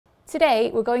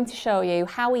Today we're going to show you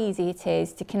how easy it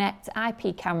is to connect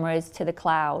IP cameras to the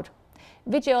cloud.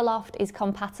 Videoloft is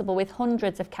compatible with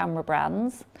hundreds of camera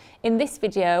brands. In this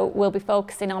video we'll be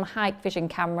focusing on Hikvision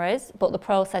cameras, but the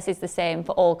process is the same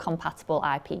for all compatible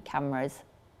IP cameras.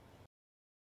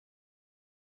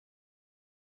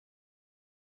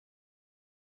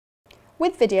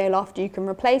 With Videoloft you can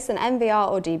replace an NVR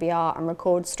or DVR and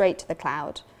record straight to the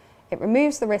cloud. It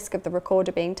removes the risk of the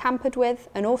recorder being tampered with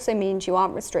and also means you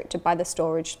aren't restricted by the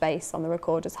storage space on the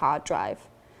recorder's hard drive.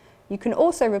 You can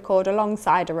also record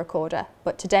alongside a recorder,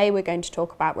 but today we're going to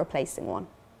talk about replacing one.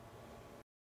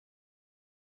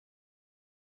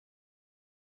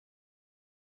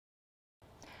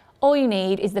 All you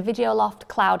need is the Videoloft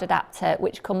Cloud Adapter,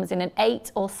 which comes in an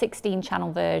 8 or 16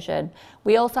 channel version.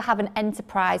 We also have an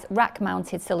enterprise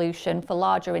rack-mounted solution for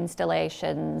larger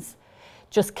installations.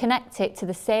 Just connect it to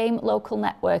the same local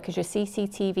network as your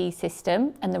CCTV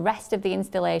system, and the rest of the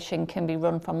installation can be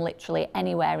run from literally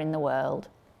anywhere in the world.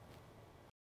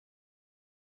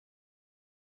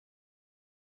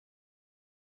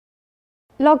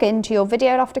 Log in to your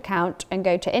Videoloft account and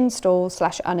go to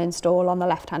install/uninstall on the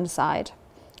left-hand side.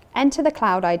 Enter the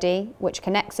cloud ID, which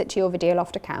connects it to your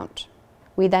Videoloft account.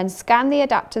 We then scan the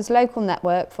adapter's local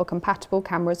network for compatible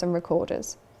cameras and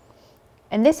recorders.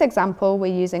 In this example,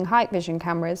 we're using Hikvision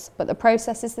cameras, but the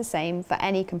process is the same for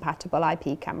any compatible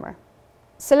IP camera.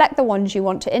 Select the ones you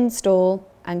want to install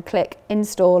and click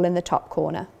Install in the top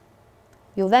corner.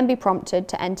 You'll then be prompted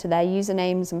to enter their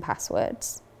usernames and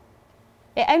passwords.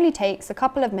 It only takes a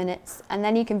couple of minutes, and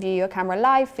then you can view your camera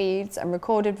live feeds and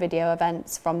recorded video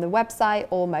events from the website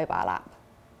or mobile app.